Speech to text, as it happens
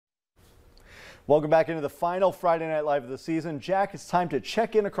Welcome back into the final Friday Night Live of the season. Jack, it's time to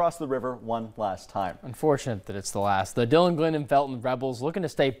check in across the river one last time. Unfortunate that it's the last. The Dillon, Glenn, and Felton Rebels looking to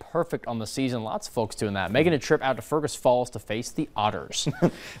stay perfect on the season. Lots of folks doing that, making a trip out to Fergus Falls to face the Otters.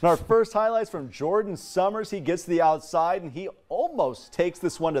 And our first highlights from Jordan Summers. He gets to the outside and he almost takes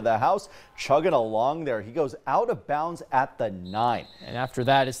this one to the house, chugging along there. He goes out of bounds at the 9. And after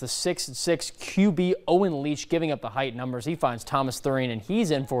that, it's the 6'6" QB Owen Leach giving up the height numbers. He finds Thomas Thurine, and he's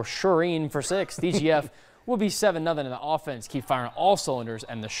in for Shireen for 6. DGF will be 7-0 in the offense, keep firing all cylinders,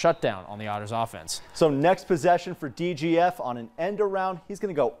 and the shutdown on the Otters offense. So next possession for DGF on an end around, he's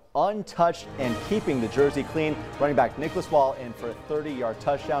going to go untouched and keeping the jersey clean. Running back Nicholas Wall in for a 30-yard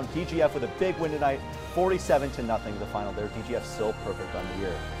touchdown. DGF with a big win tonight, 47-0 the final there. DGF still perfect on the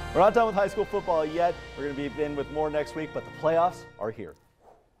year. We're not done with high school football yet. We're going to be in with more next week, but the playoffs are here.